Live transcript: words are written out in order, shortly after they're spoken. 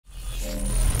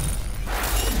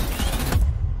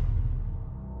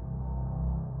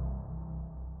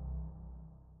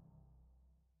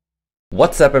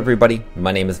What's up everybody,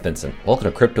 my name is Vincent. Welcome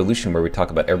to Cryptolution, where we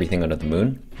talk about everything under the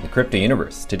moon in the crypto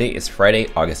universe. Today is Friday,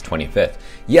 August 25th.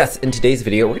 Yes, in today's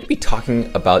video we're going to be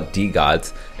talking about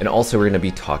DeGods, and also we're going to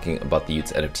be talking about the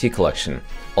y00ts NFT collection.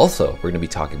 Also, we're going to be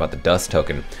talking about the dust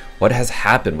token. What has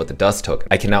happened with the dust token?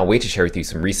 I cannot wait to share with you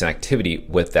some recent activity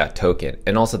with that token.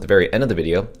 And also at the very end of the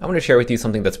video, I want to share with you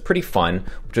something that's pretty fun,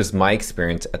 which is my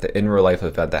experience at the in real life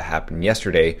event that happened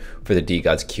yesterday for the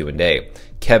DeGods Q&A.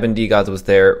 Kevin DeGods was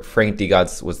there, Frank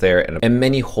DeGods was there, and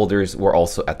many holders were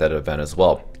also at that event as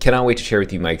well. Cannot wait to share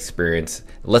with you my experience.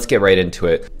 Let's get right into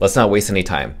it. Let's not waste any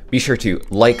time. Be sure to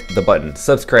like the button,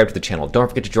 subscribe to the channel, don't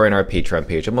forget to join our Patreon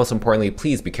page, and most importantly,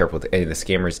 please be careful with any of the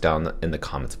scammers down in the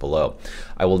comments below.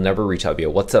 I will never reach out via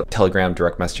WhatsApp, Telegram,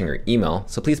 direct messaging, or email,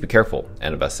 so please be careful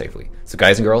and invest safely. So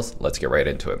guys and girls, let's get right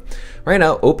into it. Right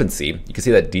now, OpenSea, you can see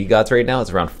that DeGods right now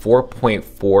is around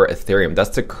 4.4 Ethereum.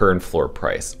 That's the current floor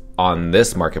price on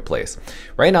this marketplace.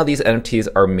 Right now, these NFTs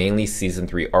are mainly season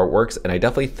 3 artworks, and I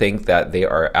definitely think that they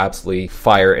are absolutely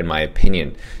fire in my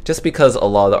opinion, just because a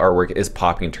lot of the artwork is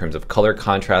popping in terms of color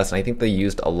contrast, and I think they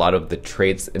used a lot of the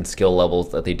traits and skill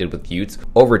levels that they did with y00ts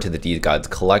over to the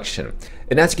DeGods collection.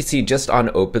 And as you can see, just on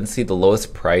OpenSea, the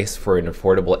lowest price for an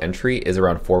affordable entry is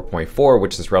around 4.4,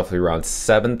 which is roughly around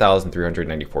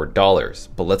 $7,394.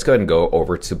 But let's go ahead and go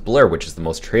over to Blur, which is the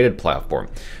most traded platform.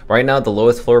 Right now, the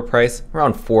lowest floor price,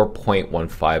 around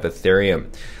 4.15 Ethereum.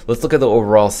 Let's look at the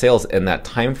overall sales in that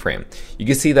time frame. You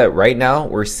can see that right now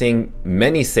we're seeing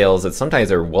many sales that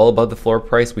sometimes are well above the floor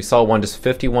price. We saw one just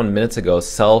 51 minutes ago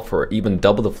sell for even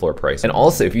double the floor price. And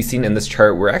also, if you've seen in this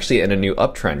chart, we're actually in a new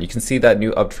uptrend. You can see that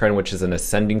new uptrend, which is an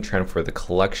ascending trend for the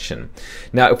collection.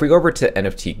 Now, if we go over to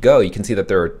NFT Go, you can see that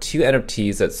there are 2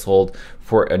 NFTs that sold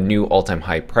for a new all-time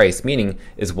high price, meaning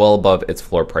is well above its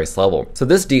floor price level. So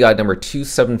this DeGod number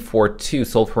 2742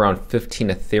 sold for around 15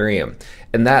 Ethereum.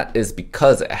 And that is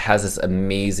because it has this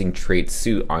amazing trait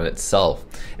suit on itself.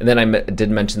 And then I did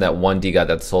mention that one DeGod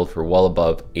that sold for well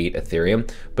above 8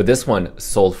 Ethereum, but this one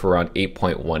sold for around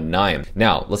 8.19.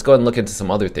 Now, let's go ahead and look into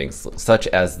some other things, such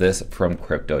as this from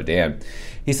Crypto Dan.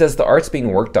 He says the art's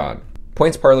being worked on.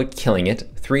 Points Parlor killing it.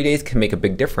 3 days can make a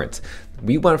big difference.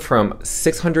 We went from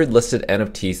 600 listed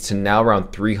NFTs to now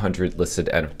around 300 listed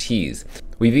NFTs.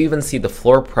 We've even seen the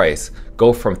floor price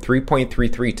go from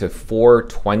 3.33 to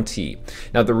 420.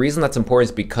 Now, the reason that's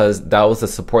important is because that was the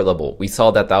support level. We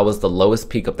saw that that was the lowest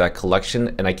peak of that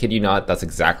collection, and I kid you not, that's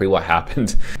exactly what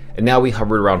happened. And now we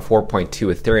hovered around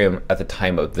 4.2 Ethereum at the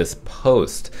time of this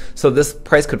post. So this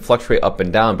price could fluctuate up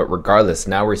and down, but regardless,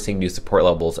 now we're seeing new support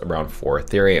levels around 4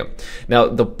 Ethereum. Now,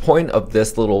 the point of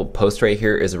this little post right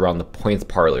here is around the Points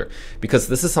Parlor, because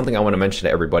this is something I want to mention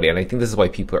to everybody, and I think this is why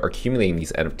people are accumulating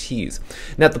these NFTs.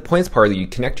 Now, at the Points Parlor, you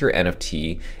connect your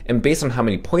NFT, and based on how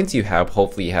many points you have,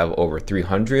 hopefully you have over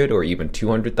 300 or even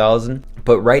 200,000.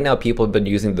 But right now, people have been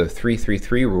using the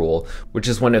 333 rule, which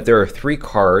is when if there are 3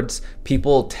 cards,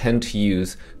 people tend to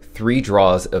use 3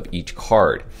 draws of each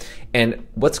card. And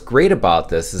what's great about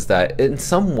this is that in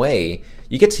some way,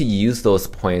 you get to use those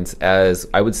points as,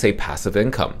 I would say, passive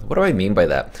income. What do I mean by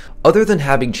that? Other than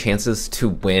having chances to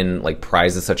win like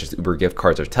prizes such as Uber gift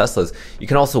cards or Teslas, you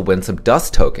can also win some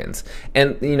dust tokens.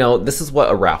 And you know, this is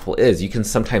what a raffle is. You can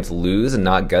sometimes lose and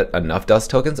not get enough dust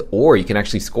tokens, or you can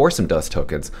actually score some dust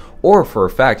tokens, or for a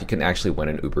fact, you can actually win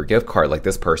an Uber gift card like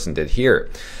this person did here.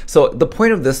 So the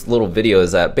point of this little video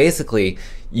is that basically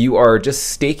you are just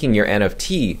staking your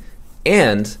NFT,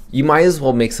 and you might as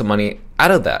well make some money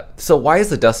out of that. So why is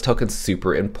the dust token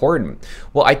super important?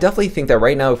 Well, I definitely think that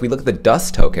right now, if we look at the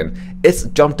dust token, it's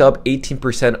jumped up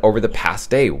 18% over the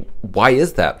past day. Why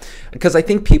is that? Because I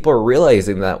think people are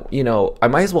realizing that, you know, I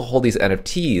might as well hold these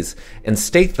NFTs and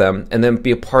stake them and then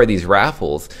be a part of these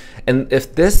raffles. And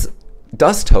if this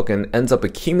dust token ends up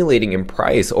accumulating in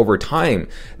price over time,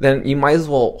 then you might as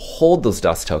well hold those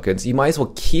dust tokens. You might as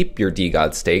well keep your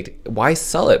DeGod staked. Why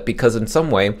sell it? Because in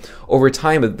some way, over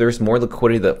time, if there's more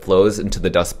liquidity that flows into the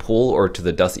dust pool or to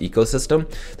the dust ecosystem,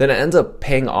 then it ends up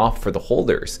paying off for the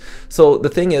holders. So the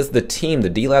thing is, the team, the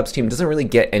DLabs team, doesn't really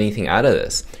get anything out of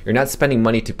this. You're not spending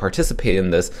money to participate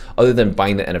in this other than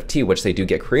buying the NFT, which they do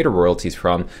get creator royalties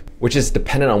from, which is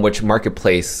dependent on which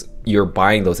marketplace you're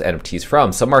buying those NFTs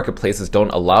from. Some marketplaces don't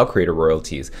allow creator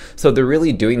royalties, so they're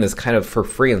really doing this kind of for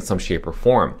free in some shape or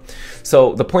form.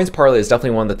 So the Points Parlor is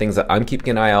definitely one of the things that I'm keeping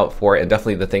an eye out for, and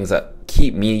definitely the things that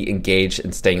keep me engaged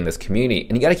and staying in this community.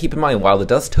 And you got to keep in mind, while the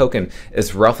dust token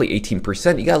is roughly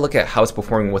 18%, you got to look at how it's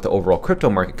performing with the overall crypto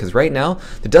market, because right now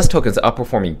the dust token is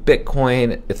outperforming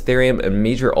Bitcoin, Ethereum, and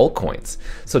major altcoins.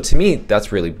 So to me,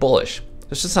 that's really bullish.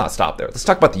 let's just not stop there. Let's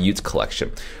talk about the y00ts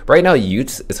collection. Right now,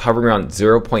 y00ts is hovering around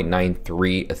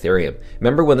 0.93 Ethereum.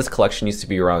 Remember when this collection used to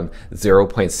be around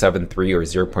 0.73 or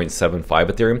 0.75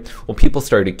 Ethereum? Well, people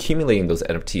started accumulating those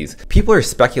NFTs. People are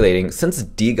speculating, since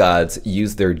DeGods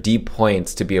used their D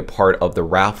points to be a part of the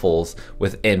raffles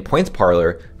within Points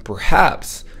Parlor,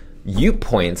 perhaps y00t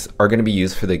points are going to be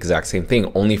used for the exact same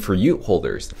thing, only for y00t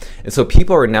holders. And so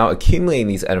people are now accumulating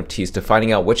these NFTs to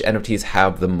finding out which NFTs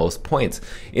have the most points.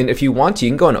 And if you want to,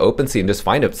 you can go on OpenSea and just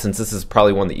find it, since this is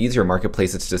probably one of the easier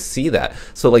marketplaces to see that.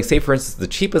 So like, say for instance, the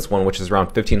cheapest one, which is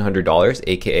around $1,500,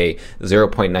 aka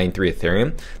 0.93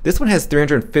 Ethereum, this one has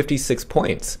 356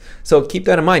 points. So keep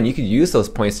that in mind. You could use those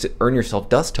points to earn yourself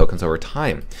dust tokens over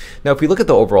time. Now, if we look at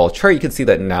the overall chart, you can see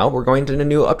that now we're going to a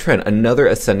new uptrend, another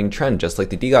ascending trend, just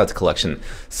like the DeGods collection.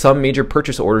 Some major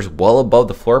purchase orders well above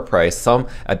the floor price, some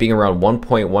at being around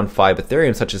 1.15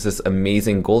 Ethereum, such as this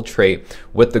amazing gold trait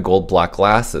with the gold block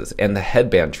glasses and the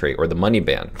headband trait, or the money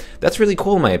band. That's really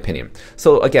cool in my opinion.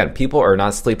 So again, people are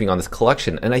not sleeping on this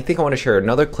collection, and I think I want to share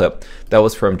another clip that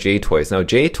was from y00ts. Now,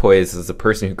 y00ts is a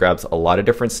person who grabs a lot of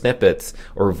different snippets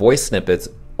or voice snippets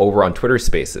over on Twitter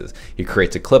Spaces. He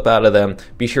creates a clip out of them.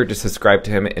 Be sure to subscribe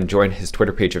to him and join his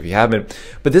Twitter page if you haven't.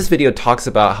 But this video talks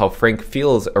about how Frank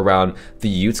feels around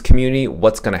the y00ts community,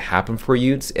 what's going to happen for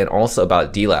y00ts, and also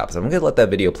about DLabs. I'm going to let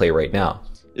that video play right now.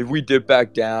 If we dip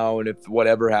back down, if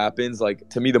whatever happens, like,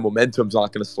 to me, the momentum's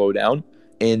not going to slow down.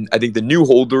 And I think the new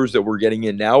holders that we're getting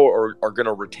in now are going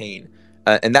to retain.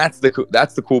 And that's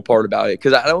the cool part about it.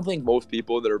 Because I don't think most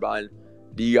people that are buying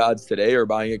DeGods today are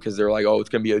buying it because they're like, oh, it's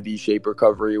going to be a V-shaped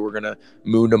recovery, we're going to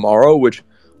moon tomorrow, which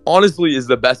honestly is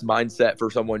the best mindset for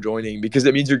someone joining, because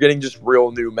it means you're getting just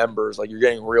real new members, like you're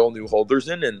getting real new holders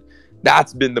in, and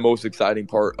that's been the most exciting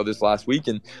part of this last week.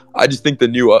 And I just think the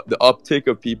uptick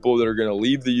of people that are going to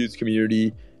leave the y00ts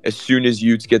community as soon as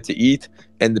y00ts get to ETH,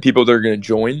 and the people that are going to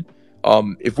join,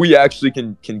 if we actually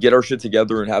can get our shit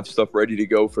together and have stuff ready to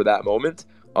go for that moment,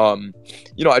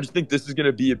 you know, I just think this is going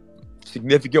to be a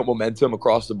significant momentum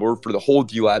across the board for the whole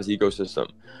DLabs ecosystem.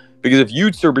 Because if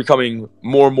y00ts are becoming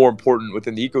more and more important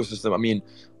within the ecosystem, I mean,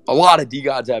 a lot of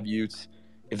DeGods have y00ts.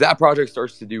 If that project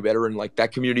starts to do better and like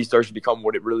that community starts to become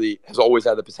what it really has always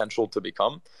had the potential to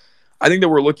become, I think that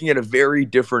we're looking at a very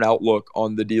different outlook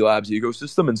on the DLabs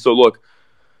ecosystem. And so look,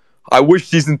 I wish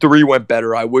season 3 went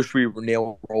better. I wish we were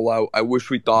nailing rollout. I wish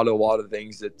we thought of a lot of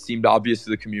things that seemed obvious to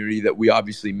the community that we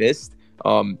obviously missed.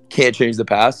 Can't change the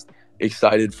past.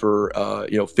 Excited for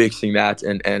you know, fixing that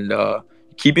and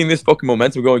keeping this fucking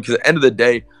momentum going, because at the end of the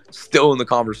day, still in the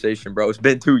conversation, bro. It's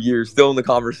been 2 years, still in the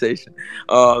conversation,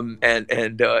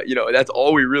 you know, that's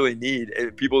all we really need.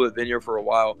 And people that've been here for a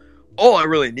while, all I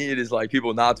really need is like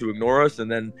people not to ignore us,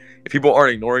 and then if people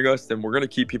aren't ignoring us, then we're gonna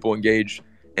keep people engaged.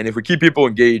 And if we keep people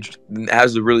engaged, then it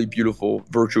has a really beautiful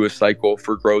virtuous cycle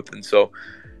for growth. And so,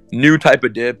 new type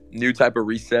of dip, new type of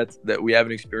reset that we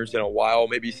haven't experienced in a while,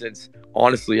 maybe since,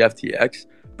 honestly, FTX.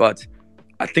 But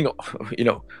I think, you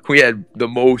know, we had the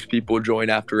most people join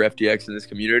after FTX in this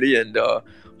community. And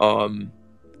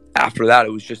after that, it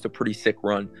was just a pretty sick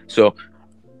run. So,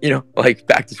 you know, like,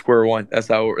 back to square one. That's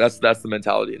the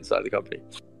mentality inside the company.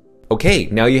 Okay,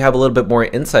 now you have a little bit more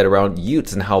insight around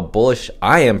y00ts and how bullish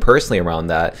I am personally around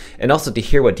that, and also to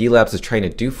hear what DLabs is trying to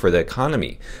do for the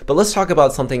economy. But let's talk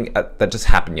about something that just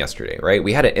happened yesterday, right?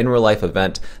 We had an in real life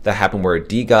event that happened where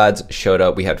DeGods showed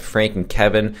up. We had Frank and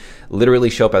Kevin literally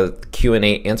show up at the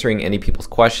Q&A, answering any people's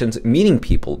questions, meeting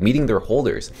people, meeting their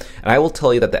holders. And I will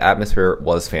tell you that the atmosphere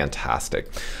was fantastic.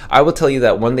 I will tell you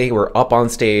that when they were up on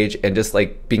stage and just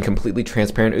like being completely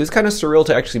transparent, it was kind of surreal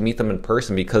to actually meet them in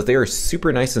person, because they are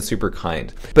super nice and super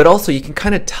kind. But also you can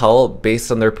kind of tell based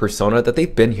on their persona that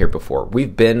they've been here before.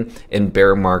 We've been in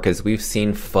bear markets, we've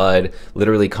seen FUD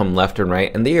literally come left and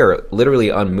right, and they are literally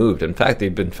unmoved. In fact,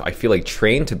 they've been, I feel like,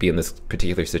 trained to be in this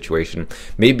particular situation,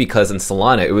 maybe because in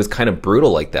Solana it was kind of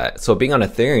brutal like that. So being on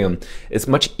Ethereum, it's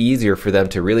much easier for them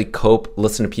to really cope,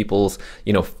 listen to people's,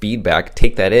 you know, feedback,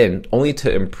 take that in, only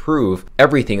to improve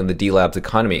everything in the DLabs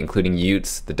economy, including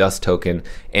y00ts, the dust token,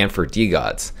 and for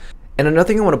DeGods. And another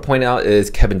thing I want to point out is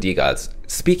Kevin DeGods.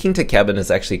 Speaking to Kevin is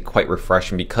actually quite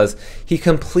refreshing, because he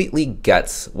completely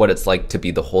gets what it's like to be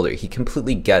the holder. He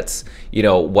completely gets, you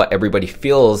know, what everybody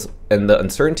feels and the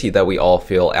uncertainty that we all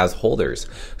feel as holders.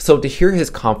 So to hear his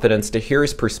confidence, to hear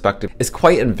his perspective is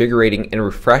quite invigorating and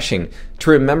refreshing,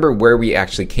 to remember where we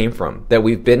actually came from, that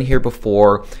we've been here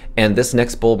before, and this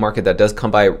next bull market that does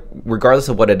come by, regardless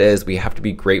of what it is, we have to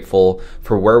be grateful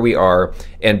for where we are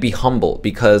and be humble,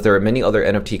 because there are many other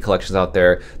NFT collections out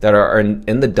there that are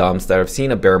in the dumps, that have seen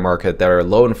seeing a bear market that are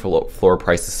low in floor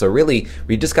prices. So really,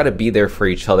 we just got to be there for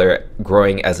each other,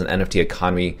 growing as an NFT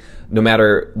economy, no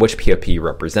matter which PFP you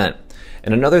represent.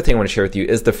 And another thing I want to share with you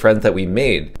is the friends that we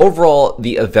made. Overall,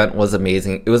 the event was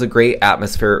amazing. It was a great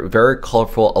atmosphere, very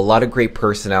colorful, a lot of great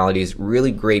personalities,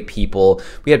 really great people.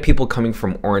 We had people coming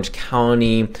from Orange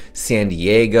County, San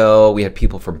Diego, we had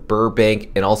people from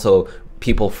Burbank, and also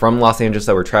people from Los Angeles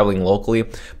that were traveling locally.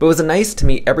 But it was nice to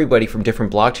meet everybody from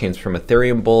different blockchains, from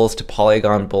Ethereum bulls to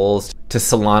Polygon bulls to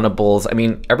Solana bulls. I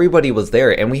mean, everybody was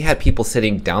there, and we had people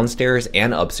sitting downstairs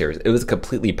and upstairs. It was a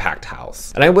completely packed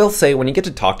house. And I will say, when you get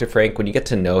to talk to Frank, when you get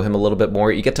to know him a little bit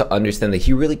more, you get to understand that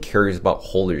he really cares about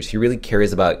holders. He really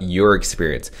cares about your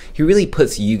experience. He really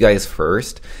puts you guys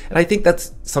first. And I think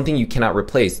that's something you cannot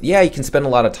replace. Yeah, you can spend a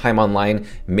lot of time online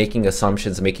making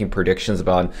assumptions, making predictions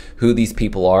about who these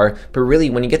people are, but really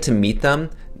when you get to meet them,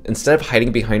 instead of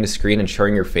hiding behind a screen and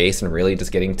showing your face and really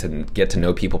just getting to get to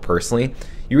know people personally,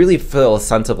 you really feel a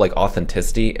sense of like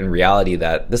authenticity and reality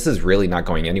that this is really not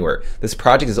going anywhere. This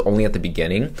project is only at the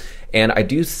beginning. And I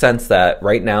do sense that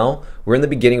right now, we're in the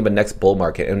beginning of a next bull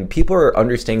market, and people are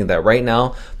understanding that right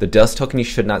now, the dust token you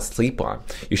should not sleep on.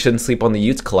 You shouldn't sleep on the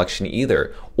y00ts collection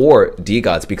either, or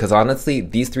DeGods, because honestly,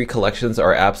 these three collections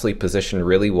are absolutely positioned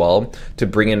really well to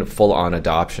bring in full-on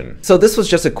adoption. So this was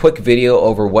just a quick video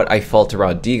over what I felt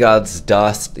around DeGods,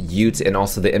 dust, y00ts, and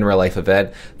also the in real life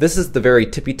event. This is the very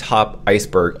tippy top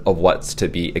iceberg of what's to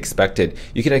be expected.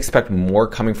 You can expect more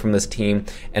coming from this team.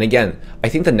 And again, I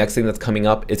think the next thing that's coming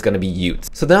up is going to be y00ts.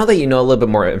 So now that you know a little bit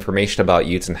more information about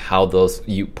y00ts and how those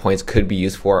y00t points could be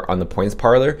used for on the points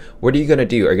parlor, what are you going to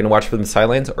do? Are you going to watch from the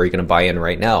sidelines, or are you going to buy in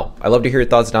right now? I'd love to hear your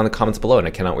thoughts down in the comments below, and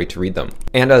I cannot wait to read them.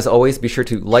 And as always, be sure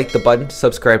to like the button,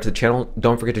 subscribe to the channel.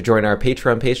 Don't forget to join our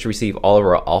Patreon page to receive all of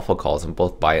our alpha calls on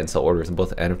both buy and sell orders in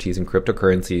both NFTs and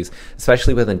cryptocurrencies,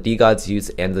 especially within DeGods,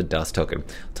 y00ts, and the dust token.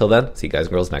 Till then, see you guys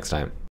and girls next time.